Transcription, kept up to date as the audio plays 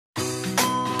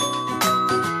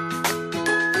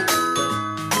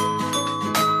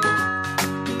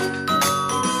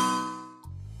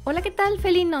¿qué tal,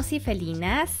 felinos y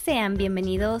felinas? Sean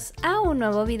bienvenidos a un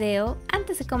nuevo video.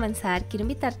 Antes de comenzar, quiero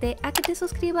invitarte a que te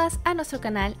suscribas a nuestro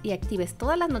canal y actives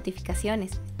todas las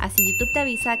notificaciones. Así YouTube te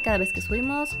avisa cada vez que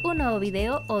subimos un nuevo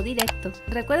video o directo.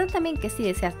 Recuerda también que si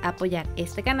deseas apoyar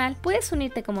este canal, puedes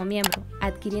unirte como miembro,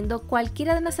 adquiriendo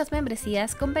cualquiera de nuestras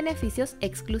membresías con beneficios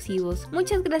exclusivos.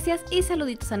 Muchas gracias y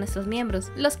saluditos a nuestros miembros.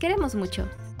 Los queremos mucho.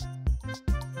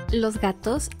 Los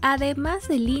gatos, además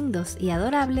de lindos y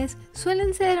adorables,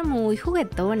 suelen ser muy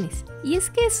juguetones. Y es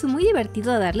que es muy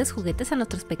divertido darles juguetes a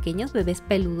nuestros pequeños bebés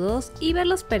peludos y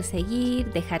verlos perseguir,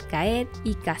 dejar caer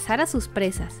y cazar a sus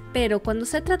presas. Pero cuando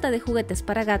se trata de juguetes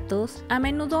para gatos, a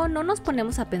menudo no nos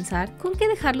ponemos a pensar con qué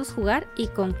dejarlos jugar y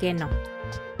con qué no.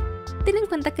 Ten en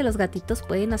cuenta que los gatitos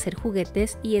pueden hacer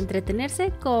juguetes y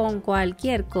entretenerse con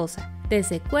cualquier cosa,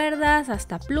 desde cuerdas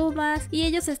hasta plumas, y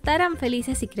ellos estarán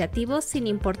felices y creativos sin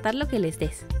importar lo que les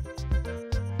des.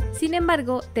 Sin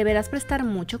embargo, deberás prestar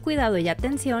mucho cuidado y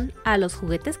atención a los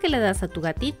juguetes que le das a tu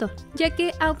gatito, ya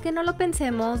que aunque no lo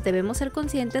pensemos, debemos ser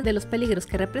conscientes de los peligros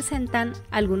que representan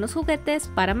algunos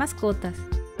juguetes para mascotas.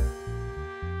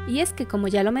 Y es que, como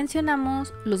ya lo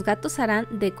mencionamos, los gatos harán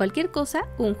de cualquier cosa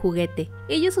un juguete.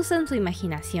 Ellos usan su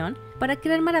imaginación para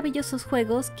crear maravillosos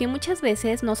juegos que muchas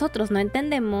veces nosotros no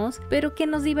entendemos, pero que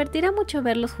nos divertirá mucho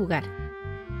verlos jugar.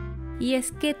 Y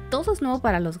es que todo es nuevo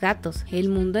para los gatos, el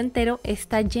mundo entero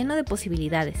está lleno de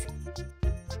posibilidades.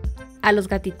 A los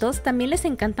gatitos también les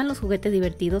encantan los juguetes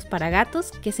divertidos para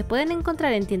gatos que se pueden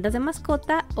encontrar en tiendas de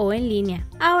mascota o en línea.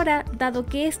 Ahora, dado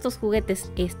que estos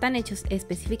juguetes están hechos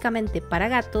específicamente para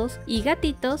gatos y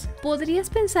gatitos,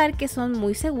 podrías pensar que son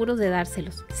muy seguros de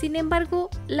dárselos. Sin embargo,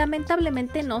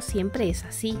 lamentablemente no siempre es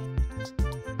así.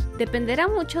 Dependerá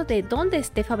mucho de dónde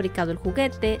esté fabricado el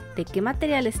juguete, de qué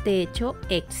material esté hecho,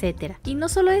 etc. Y no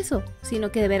solo eso,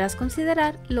 sino que deberás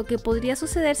considerar lo que podría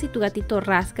suceder si tu gatito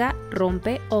rasga,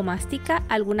 rompe o mastica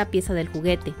alguna pieza del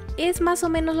juguete. Es más o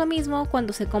menos lo mismo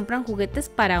cuando se compran juguetes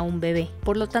para un bebé.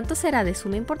 Por lo tanto, será de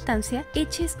suma importancia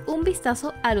eches un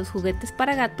vistazo a los juguetes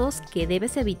para gatos que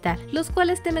debes evitar, los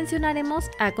cuales te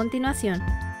mencionaremos a continuación.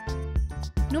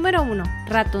 Número 1.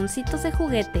 Ratoncitos de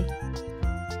juguete.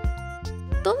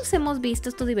 Todos hemos visto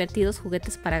estos divertidos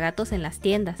juguetes para gatos en las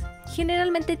tiendas.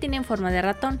 Generalmente tienen forma de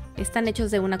ratón, están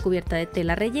hechos de una cubierta de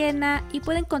tela rellena y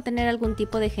pueden contener algún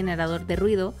tipo de generador de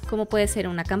ruido, como puede ser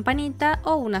una campanita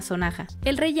o una sonaja.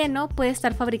 El relleno puede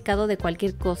estar fabricado de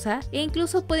cualquier cosa e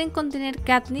incluso pueden contener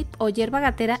catnip o hierba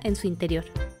gatera en su interior.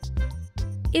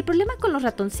 El problema con los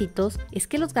ratoncitos es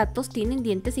que los gatos tienen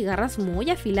dientes y garras muy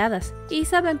afiladas y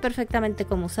saben perfectamente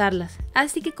cómo usarlas,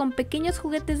 así que con pequeños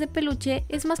juguetes de peluche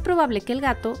es más probable que el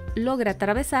gato logre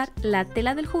atravesar la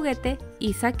tela del juguete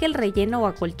y saque el relleno o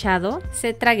acolchado,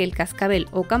 se trague el cascabel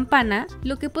o campana,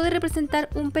 lo que puede representar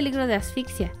un peligro de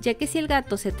asfixia, ya que si el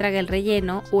gato se traga el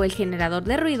relleno o el generador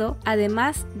de ruido,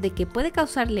 además de que puede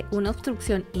causarle una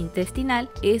obstrucción intestinal,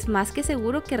 es más que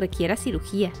seguro que requiera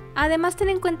cirugía. Además, ten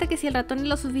en cuenta que si el ratón es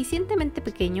lo suficientemente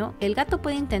pequeño, el gato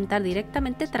puede intentar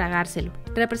directamente tragárselo,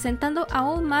 representando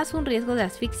aún más un riesgo de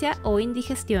asfixia o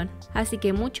indigestión. Así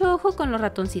que mucho ojo con los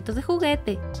ratoncitos de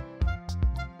juguete.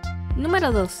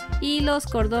 Número 2. Hilos,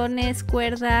 cordones,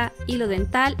 cuerda, hilo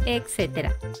dental,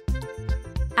 etc.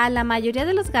 A la mayoría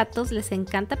de los gatos les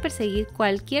encanta perseguir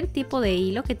cualquier tipo de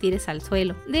hilo que tires al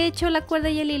suelo. De hecho, la cuerda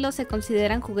y el hilo se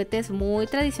consideran juguetes muy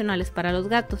tradicionales para los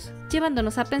gatos,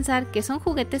 llevándonos a pensar que son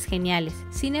juguetes geniales.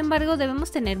 Sin embargo,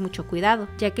 debemos tener mucho cuidado,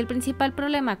 ya que el principal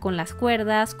problema con las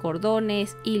cuerdas,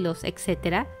 cordones, hilos,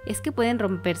 etc. es que pueden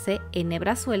romperse en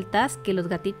hebras sueltas que los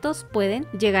gatitos pueden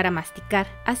llegar a masticar.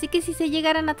 Así que si se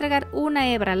llegaran a tragar una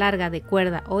hebra larga de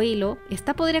cuerda o hilo,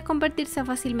 esta podría convertirse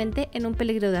fácilmente en un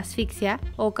peligro de asfixia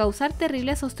o causar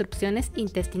terribles obstrucciones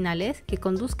intestinales que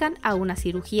conduzcan a una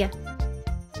cirugía.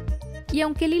 Y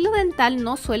aunque el hilo dental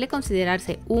no suele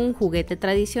considerarse un juguete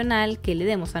tradicional que le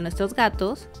demos a nuestros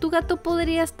gatos, tu gato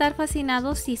podría estar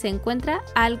fascinado si se encuentra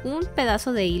algún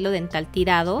pedazo de hilo dental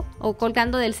tirado o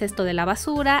colgando del cesto de la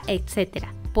basura, etc.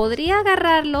 Podría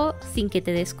agarrarlo sin que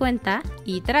te des cuenta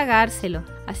y tragárselo,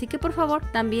 así que por favor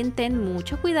también ten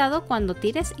mucho cuidado cuando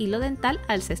tires hilo dental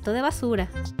al cesto de basura.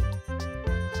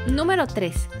 Número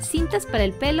 3. Cintas para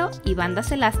el pelo y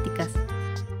bandas elásticas.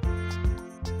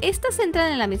 Estas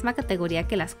entran en la misma categoría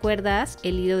que las cuerdas,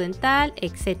 el hilo dental,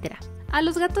 etc. A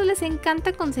los gatos les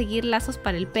encanta conseguir lazos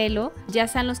para el pelo, ya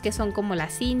sean los que son como la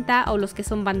cinta o los que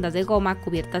son bandas de goma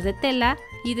cubiertas de tela,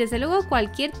 y desde luego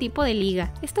cualquier tipo de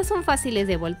liga. Estas son fáciles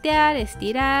de voltear,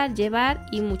 estirar, llevar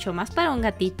y mucho más para un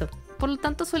gatito. Por lo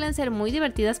tanto suelen ser muy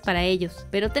divertidas para ellos,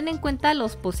 pero ten en cuenta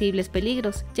los posibles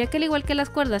peligros, ya que al igual que las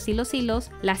cuerdas y los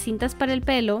hilos, las cintas para el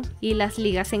pelo y las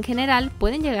ligas en general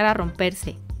pueden llegar a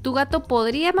romperse. Tu gato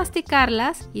podría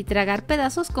masticarlas y tragar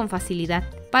pedazos con facilidad.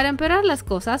 Para empeorar las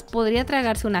cosas, podría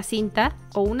tragarse una cinta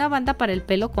o una banda para el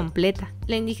pelo completa.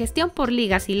 La indigestión por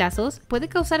ligas y lazos puede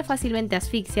causar fácilmente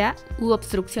asfixia u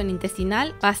obstrucción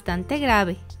intestinal bastante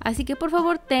grave, así que por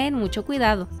favor ten mucho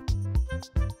cuidado.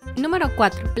 Número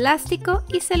 4. Plástico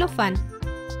y celofán.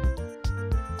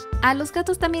 A los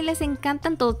gatos también les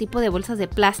encantan todo tipo de bolsas de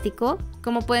plástico,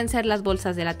 como pueden ser las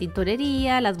bolsas de la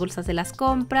tintorería, las bolsas de las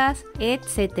compras,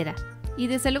 etc. Y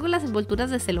desde luego las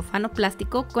envolturas de celofán o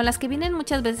plástico con las que vienen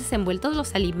muchas veces envueltos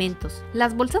los alimentos.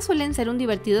 Las bolsas suelen ser un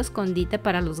divertido escondite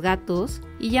para los gatos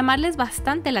y llamarles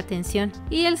bastante la atención.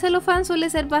 Y el celofán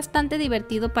suele ser bastante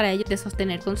divertido para ellos de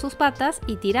sostener con sus patas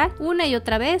y tirar una y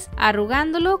otra vez,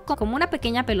 arrugándolo como una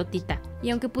pequeña pelotita. Y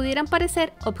aunque pudieran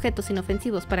parecer objetos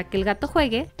inofensivos para que el gato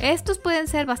juegue, estos pueden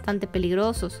ser bastante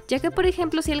peligrosos, ya que por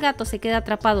ejemplo si el gato se queda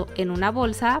atrapado en una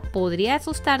bolsa, podría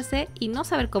asustarse y no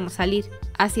saber cómo salir,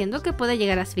 haciendo que pueda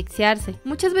llegar a asfixiarse.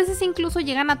 Muchas veces incluso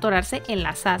llegan a atorarse en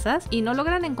las asas y no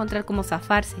logran encontrar cómo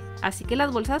zafarse, así que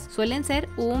las bolsas suelen ser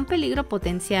un peligro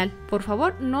potencial. Por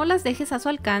favor, no las dejes a su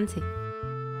alcance.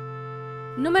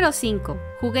 Número 5.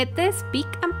 Juguetes Pick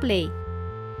and Play.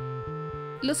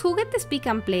 Los juguetes Pick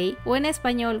and Play, o en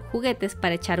español juguetes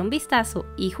para echar un vistazo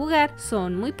y jugar,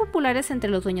 son muy populares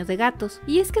entre los dueños de gatos,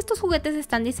 y es que estos juguetes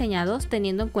están diseñados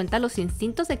teniendo en cuenta los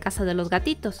instintos de caza de los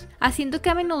gatitos, haciendo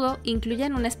que a menudo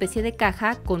incluyan una especie de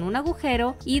caja con un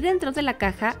agujero y dentro de la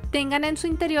caja tengan en su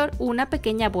interior una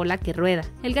pequeña bola que rueda.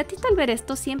 El gatito al ver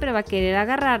esto siempre va a querer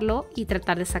agarrarlo y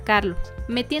tratar de sacarlo,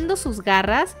 metiendo sus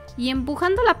garras y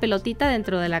empujando la pelotita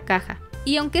dentro de la caja.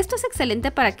 Y aunque esto es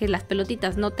excelente para que las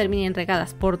pelotitas no terminen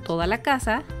regadas por toda la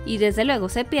casa y desde luego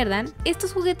se pierdan,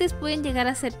 estos juguetes pueden llegar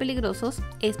a ser peligrosos,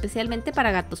 especialmente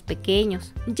para gatos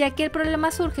pequeños, ya que el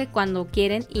problema surge cuando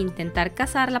quieren intentar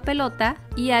cazar la pelota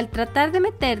y al tratar de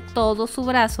meter todo su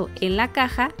brazo en la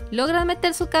caja, logran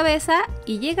meter su cabeza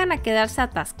y llegan a quedarse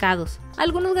atascados.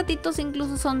 Algunos gatitos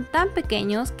incluso son tan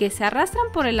pequeños que se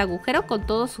arrastran por el agujero con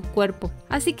todo su cuerpo,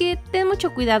 así que ten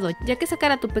mucho cuidado, ya que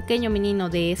sacar a tu pequeño minino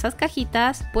de esas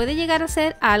cajitas puede llegar a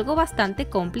ser algo bastante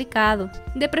complicado.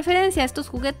 De preferencia estos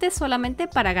juguetes solamente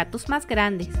para gatos más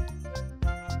grandes.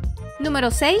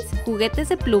 Número 6. Juguetes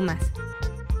de plumas.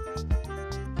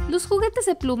 Los juguetes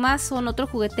de plumas son otro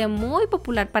juguete muy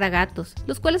popular para gatos,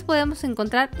 los cuales podemos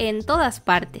encontrar en todas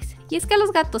partes. Y es que a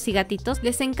los gatos y gatitos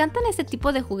les encantan este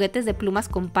tipo de juguetes de plumas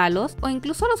con palos o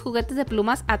incluso los juguetes de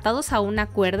plumas atados a una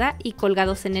cuerda y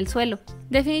colgados en el suelo.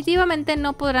 Definitivamente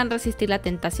no podrán resistir la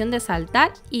tentación de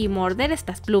saltar y morder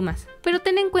estas plumas, pero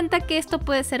ten en cuenta que esto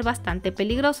puede ser bastante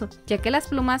peligroso, ya que las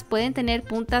plumas pueden tener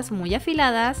puntas muy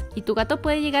afiladas y tu gato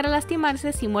puede llegar a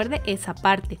lastimarse si muerde esa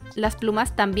parte. Las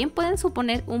plumas también pueden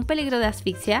suponer un peligro de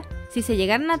asfixia si se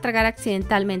llegaran a tragar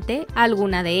accidentalmente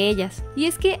alguna de ellas. Y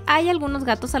es que hay algunos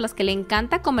gatos a los que le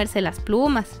encanta comerse las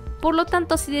plumas. Por lo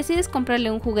tanto, si decides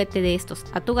comprarle un juguete de estos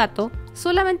a tu gato,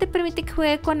 solamente permite que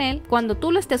juegue con él cuando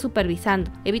tú lo estés supervisando.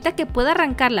 Evita que pueda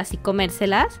arrancarlas y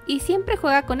comérselas y siempre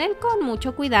juega con él con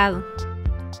mucho cuidado.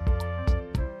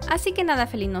 Así que nada,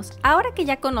 felinos, ahora que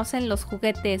ya conocen los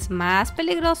juguetes más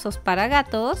peligrosos para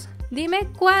gatos, dime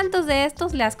cuántos de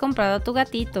estos le has comprado a tu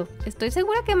gatito. Estoy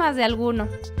segura que más de alguno.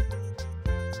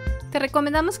 Te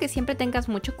recomendamos que siempre tengas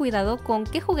mucho cuidado con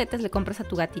qué juguetes le compras a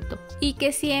tu gatito y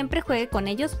que siempre juegue con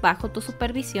ellos bajo tu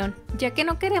supervisión, ya que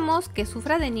no queremos que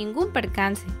sufra de ningún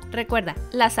percance. Recuerda,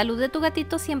 la salud de tu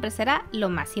gatito siempre será lo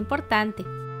más importante.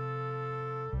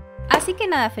 Así que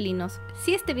nada, felinos,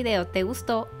 si este video te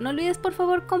gustó, no olvides por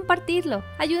favor compartirlo.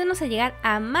 Ayúdenos a llegar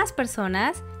a más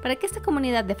personas para que esta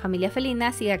comunidad de familia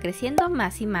felina siga creciendo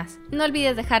más y más. No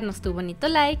olvides dejarnos tu bonito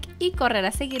like y correr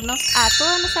a seguirnos a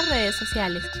todas nuestras redes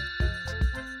sociales.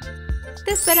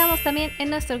 Te esperamos también en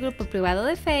nuestro grupo privado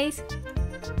de Face.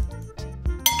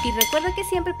 Y recuerda que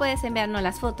siempre puedes enviarnos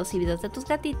las fotos y videos de tus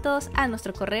gatitos a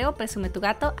nuestro correo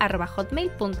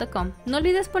presumetugato@hotmail.com. No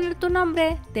olvides poner tu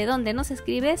nombre, de dónde nos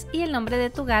escribes y el nombre de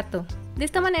tu gato. De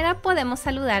esta manera podemos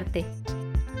saludarte.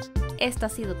 Esto ha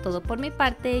sido todo por mi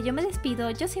parte. Yo me despido.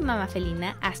 Yo soy Mamá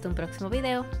Felina. Hasta un próximo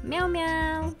video. Miau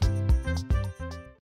miau.